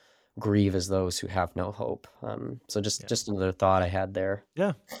don't grieve as those who have no hope. So just another thought I had there.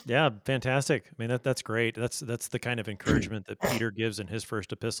 Yeah, fantastic. I mean, that's great. That's the kind of encouragement that Peter gives in his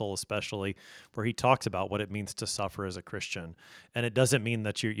first epistle, especially, where he talks about what it means to suffer as a Christian. And it doesn't mean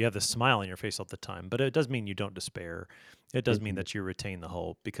that you have the smile on your face all the time, but it does mean you don't despair. It does mean that you retain the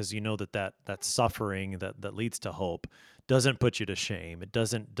hope, because you know that suffering that leads to hope doesn't put you to shame. It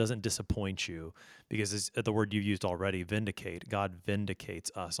doesn't disappoint you, because the word you've used already, vindicate. God vindicates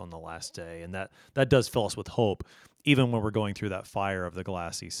us on the last day, and that does fill us with hope, even when we're going through that fire of the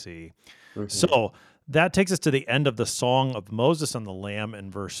glassy sea. So that takes us to the end of the Song of Moses and the Lamb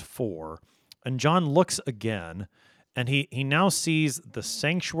in verse 4. And John looks again, and he now sees the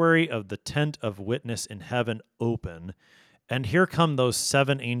sanctuary of the tent of witness in heaven open. And here come those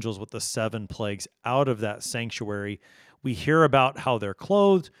 7 angels with the 7 plagues out of that sanctuary. We hear about how they're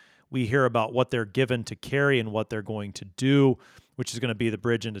clothed. We hear about what they're given to carry and what they're going to do, which is going to be the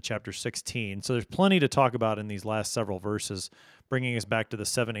bridge into chapter 16. So there's plenty to talk about in these last several verses, bringing us back to the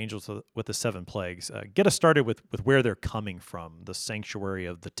 7 angels with the 7 plagues. Get us started with where they're coming from, the sanctuary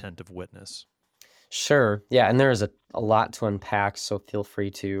of the tent of witness. Sure. Yeah, and there is a lot to unpack, so feel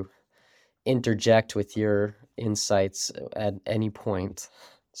free to interject with your insights at any point.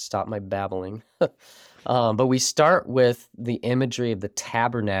 Stop my babbling. But we start with the imagery of the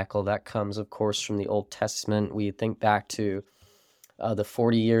tabernacle. That comes, of course, from the Old Testament. We think back to the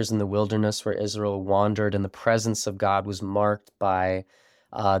 40 years in the wilderness where Israel wandered, and the presence of God was marked by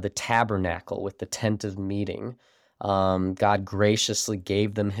the tabernacle with the tent of meeting. God graciously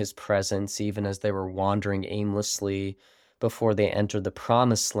gave them his presence even as they were wandering aimlessly before they entered the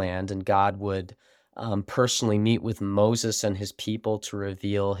promised land, and God would personally meet with Moses and his people to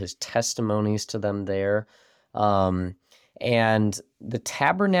reveal his testimonies to them there. And the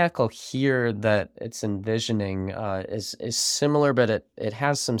tabernacle here that it's envisioning is similar, but it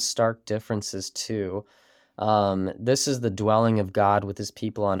has some stark differences too. This is the dwelling of God with his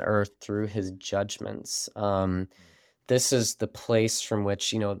people on earth through his judgments. This is the place from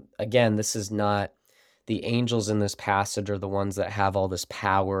which, again, this is not the angels in this passage are the ones that have all this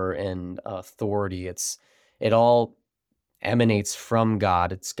power and authority. It all emanates from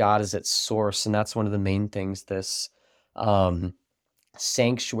God. It's God as its source, and that's one of the main things this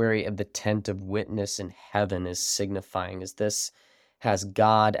sanctuary of the tent of witness in heaven is signifying, is this has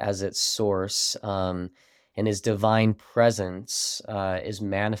God as its source, and his divine presence is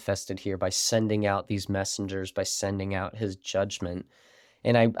manifested here by sending out these messengers, by sending out his judgment.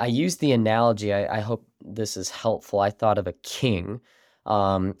 And I use the analogy, I hope this is helpful. I thought of a king.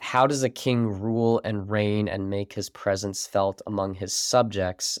 How does a king rule and reign and make his presence felt among his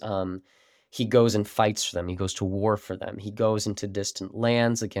subjects? He goes and fights for them. He goes to war for them. He goes into distant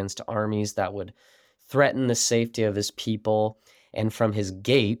lands against armies that would threaten the safety of his people. And from his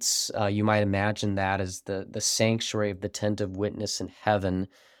gates, you might imagine that as the sanctuary of the tent of witness in heaven.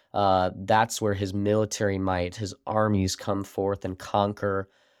 That's where his military might, his armies come forth and conquer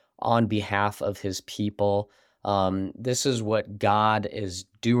on behalf of his people. This is what God is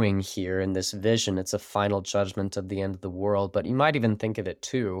doing here in this vision. It's a final judgment of the end of the world, but you might even think of it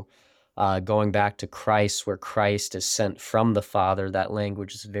too, going back to Christ, where Christ is sent from the Father. That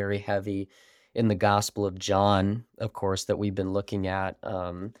language is very heavy in the Gospel of John, of course, that we've been looking at.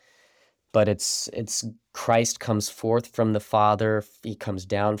 But it's Christ comes forth from the Father. He comes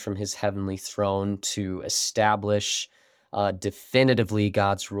down from his heavenly throne to establish definitively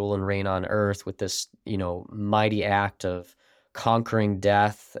God's rule and reign on earth with this, mighty act of conquering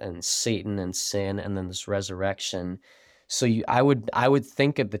death and Satan and sin, and then this resurrection. So I would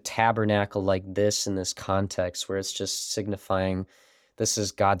think of the tabernacle like this in this context, where it's just signifying this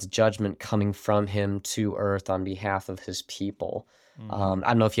is God's judgment coming from him to earth on behalf of his people. I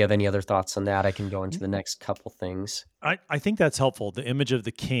don't know if you have any other thoughts on that. I can go into the next couple things. I think that's helpful. The image of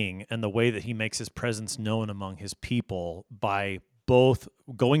the king and the way that he makes his presence known among his people by both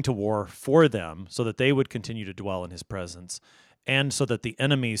going to war for them so that they would continue to dwell in his presence, and so that the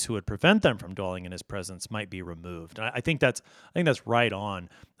enemies who would prevent them from dwelling in his presence might be removed. I think that's right on.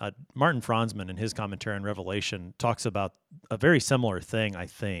 Martin Franzmann, in his commentary on Revelation, talks about a very similar thing, I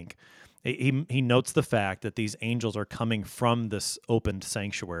think. He notes the fact that these angels are coming from this opened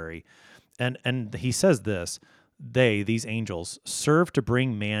sanctuary, and he says this: these angels, serve to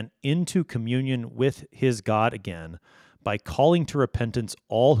bring man into communion with his God again by calling to repentance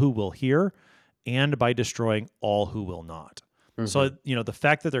all who will hear and by destroying all who will not. So, the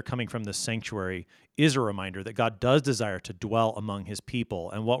fact that they're coming from this sanctuary is a reminder that God does desire to dwell among his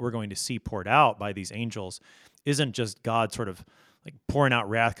people. And what we're going to see poured out by these angels isn't just God sort of like pouring out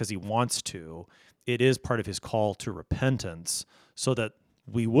wrath because he wants to. It is part of his call to repentance so that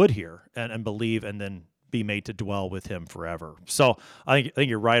we would hear and believe and then be made to dwell with him forever. So I think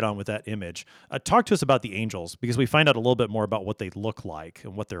you're right on with that image. Talk to us about the angels, because we find out a little bit more about what they look like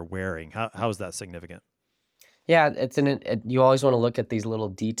and what they're wearing. How is that significant? Yeah, you always want to look at these little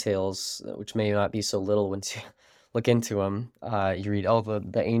details, which may not be so little once you look into them. You read,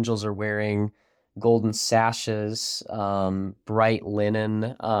 the angels are wearing golden sashes, bright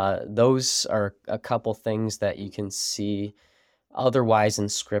linen. Those are a couple things that you can see otherwise in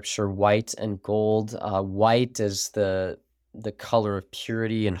Scripture. White and gold. White is the color of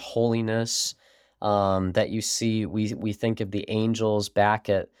purity and holiness that you see. We think of the angels back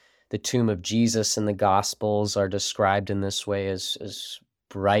at the tomb of Jesus in the Gospels are described in this way as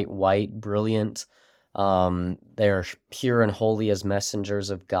bright white, brilliant. They're pure and holy as messengers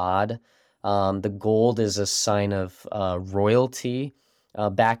of God. The gold is a sign of royalty.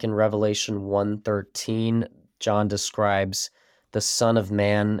 Back in Revelation 1:13, John describes the Son of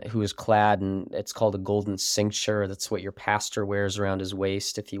Man who is clad in, it's called a golden cincture. That's what your pastor wears around his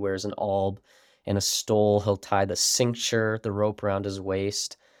waist. If he wears an alb and a stole, he'll tie the cincture, the rope around his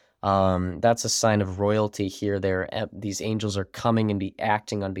waist. That's a sign of royalty here. These angels are coming and be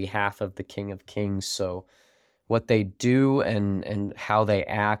acting on behalf of the King of Kings. So what they do and how they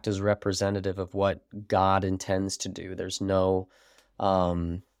act is representative of what God intends to do. There's no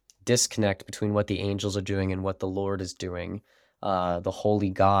disconnect between what the angels are doing and what the Lord is doing, the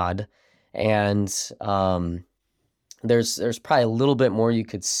holy God. And there's probably a little bit more you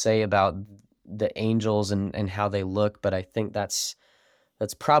could say about the angels and how they look, but I think that's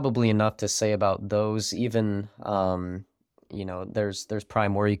probably enough to say about those. Even there's probably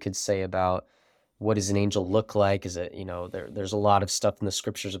more you could say about what does an angel look like. Is it there's a lot of stuff in the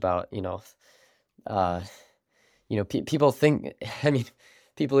Scriptures about people think, I mean,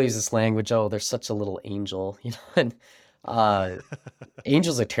 people use this language, oh, there's such a little angel, and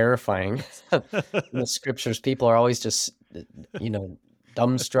angels are terrifying. In the Scriptures, people are always just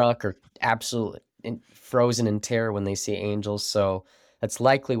dumbstruck or absolutely frozen in terror when they see angels. So that's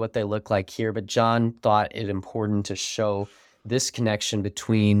likely what they look like here. But John thought it important to show this connection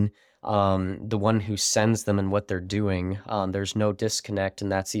between the one who sends them and what they're doing. There's no disconnect,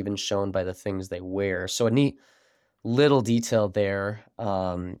 and that's even shown by the things they wear. So a neat little detail there.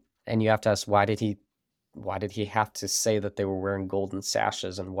 And you have to ask, why did he have to say that they were wearing golden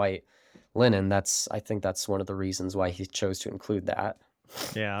sashes and white linen? I think that's one of the reasons why he chose to include that.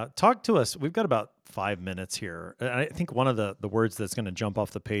 Yeah. Talk to us. We've got about 5 minutes here. And I think one of the words that's going to jump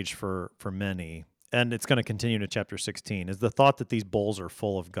off the page for many, and it's going to continue to chapter 16, is the thought that these bowls are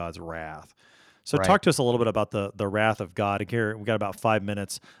full of God's wrath. So Right. Talk to us a little bit about the wrath of God. Here, we've got about 5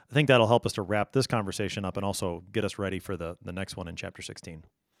 minutes. I think that'll help us to wrap this conversation up and also get us ready for the next one in chapter 16.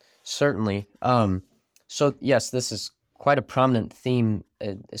 Certainly. So yes, this is quite a prominent theme,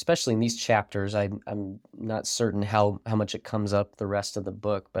 especially in these chapters. I'm not certain how much it comes up the rest of the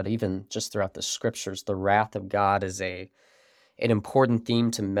book, but even just throughout the Scriptures, the wrath of God is an important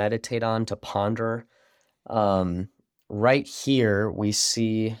theme to meditate on, to ponder. Right here, we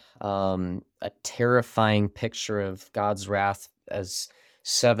see a terrifying picture of God's wrath as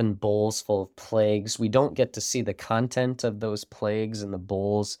 7 bowls full of plagues. We don't get to see the content of those plagues and the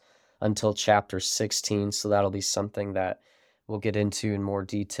bowls until chapter 16, so that'll be something that we'll get into in more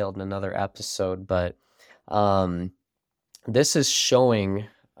detail in another episode. But this is showing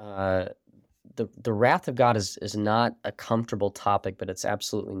the wrath of God is not a comfortable topic, but it's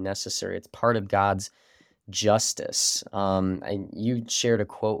absolutely necessary. It's part of God's justice. And you shared a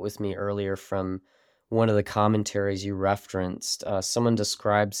quote with me earlier from one of the commentaries you referenced. Someone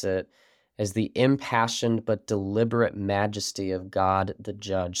describes it as the impassioned but deliberate majesty of God the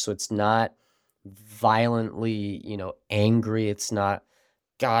judge. So it's not violently, angry. It's not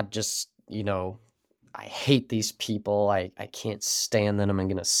God just, I hate these people. I can't stand them. I'm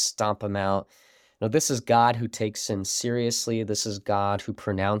going to stomp them out. No, this is God who takes sin seriously. This is God who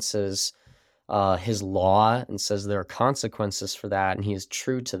pronounces his law and says there are consequences for that, and he is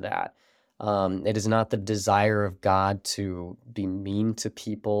true to that. It is not the desire of God to be mean to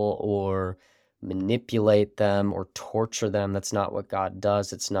people or manipulate them or torture them. That's not what God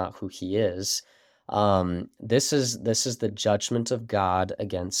does. It's not who he is. This is the judgment of God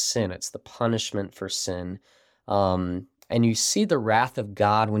against sin. It's the punishment for sin. And you see the wrath of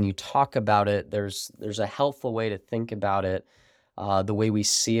God when you talk about it. There's a helpful way to think about it, the way we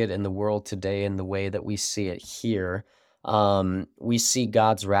see it in the world today and the way that we see it here. We see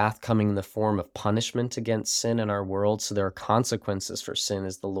God's wrath coming in the form of punishment against sin in our world. So there are consequences for sin,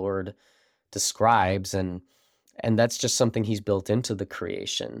 as the Lord describes, and that's just something he's built into the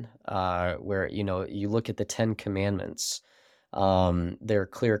creation, where, you look at the 10 Commandments. There are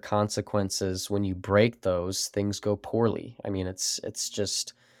clear consequences. When you break those, things go poorly. I mean, it's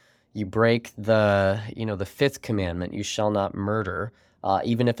just, you break the 5th commandment, you shall not murder.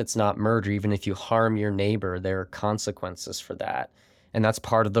 Even if it's not murder, even if you harm your neighbor, there are consequences for that. And that's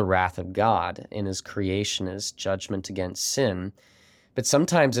part of the wrath of God in his creation, is judgment against sin. But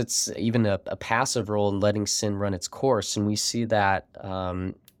sometimes it's even a passive role in letting sin run its course. And we see that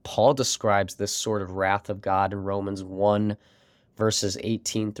Paul describes this sort of wrath of God in Romans 1, verses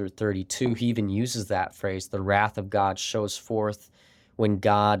 18 through 32. He even uses that phrase, the wrath of God shows forth when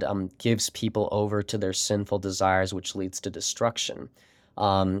God gives people over to their sinful desires, which leads to destruction.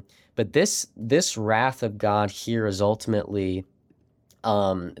 But this wrath of God here is ultimately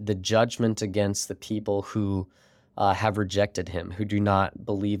the judgment against the people who have rejected him, who do not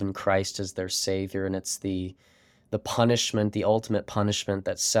believe in Christ as their Savior, and it's the punishment, the ultimate punishment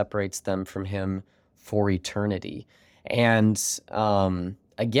that separates them from him for eternity. And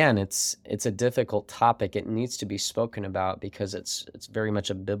again, it's a difficult topic. It needs to be spoken about because it's very much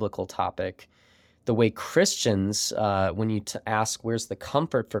a biblical topic. The way Christians, when you ask where's the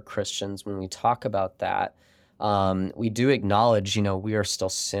comfort for Christians when we talk about that, we do acknowledge, we are still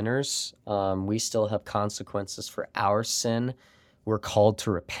sinners. We still have consequences for our sin. We're called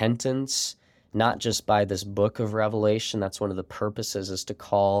to repentance, not just by this book of Revelation. That's one of the purposes, is to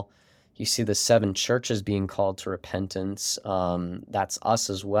call. You see the 7 churches being called to repentance. That's us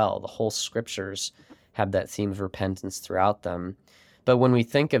as well. The whole scriptures have that theme of repentance throughout them. But when we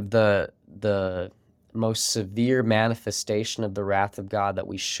think of the most severe manifestation of the wrath of God that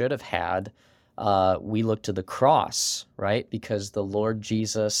we should have had, we look to the cross, right? Because the Lord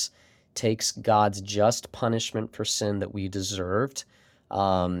Jesus takes God's just punishment for sin that we deserved.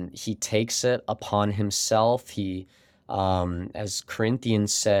 He takes it upon himself. He, as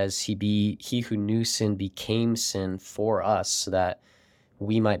Corinthians says, he who knew sin became sin for us so that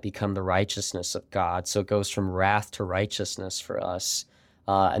we might become the righteousness of God. So it goes from wrath to righteousness for us.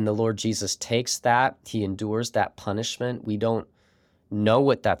 And the Lord Jesus takes that. He endures that punishment. We don't know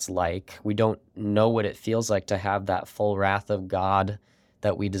what that's like. We don't know what it feels like to have that full wrath of God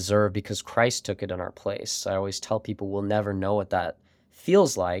that we deserve, because Christ took it in our place. I always tell people we'll never know what that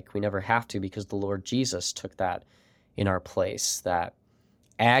feels like. We never have to, because the Lord Jesus took that in our place. That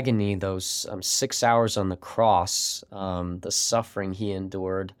agony, those 6 hours on the cross, the suffering he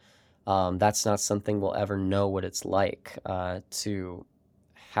endured, that's not something we'll ever know what it's like to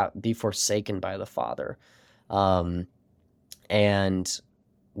be forsaken by the Father. And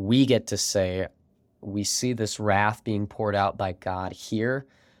we get to say, we see this wrath being poured out by God here.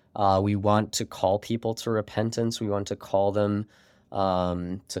 We want to call people to repentance. We want to call them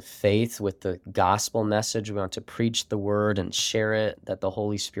to faith with the gospel message. We want to preach the word and share it, that the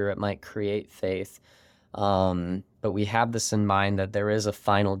Holy Spirit might create faith. But we have this in mind, that there is a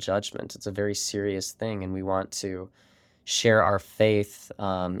final judgment. It's a very serious thing, and we want to share our faith.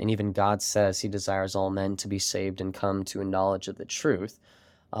 And even God says he desires all men to be saved and come to a knowledge of the truth.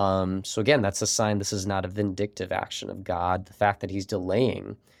 So again, that's a sign this is not a vindictive action of God. The fact that he's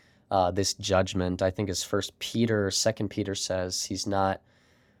delaying this judgment, I think, is 1 Peter, 2 Peter says he's not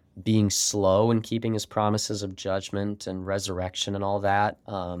being slow in keeping his promises of judgment and resurrection and all that.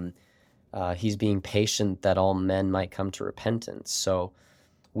 He's being patient that all men might come to repentance. So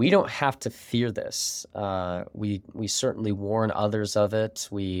we don't have to fear this. We certainly warn others of it.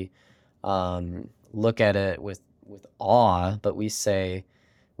 We look at it with awe, but we say,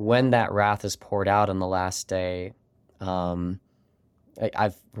 when that wrath is poured out on the last day,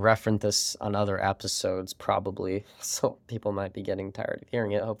 I've referenced this on other episodes probably, so people might be getting tired of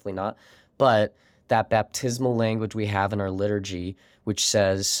hearing it, hopefully not. But that baptismal language we have in our liturgy, which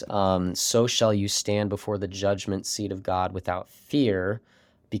says, so shall you stand before the judgment seat of God without fear,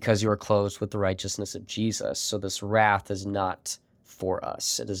 because you are clothed with the righteousness of Jesus. So this wrath is not for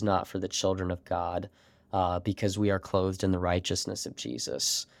us. It is not for the children of God, because we are clothed in the righteousness of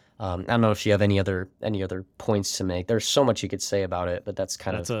Jesus. I don't know if you have any other points to make. There's so much you could say about it, but that's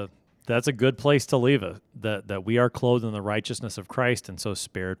a good place to leave it, that we are clothed in the righteousness of Christ and so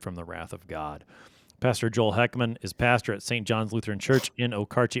spared from the wrath of God. Pastor Joel Heckmann is pastor at St. John's Lutheran Church in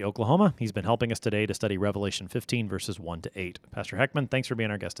Okarche, Oklahoma. He's been helping us today to study Revelation 15, verses 1 to 8. Pastor Heckmann, thanks for being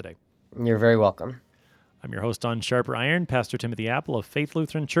our guest today. You're very welcome. I'm your host on Sharper Iron, Pastor Timothy Appel of Faith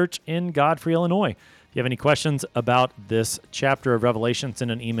Lutheran Church in Godfrey, Illinois. If you have any questions about this chapter of Revelation, send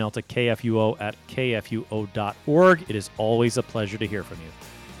an email to kfuo@kfuo.org. It is always a pleasure to hear from you.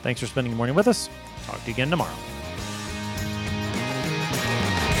 Thanks for spending the morning with us. Talk to you again tomorrow.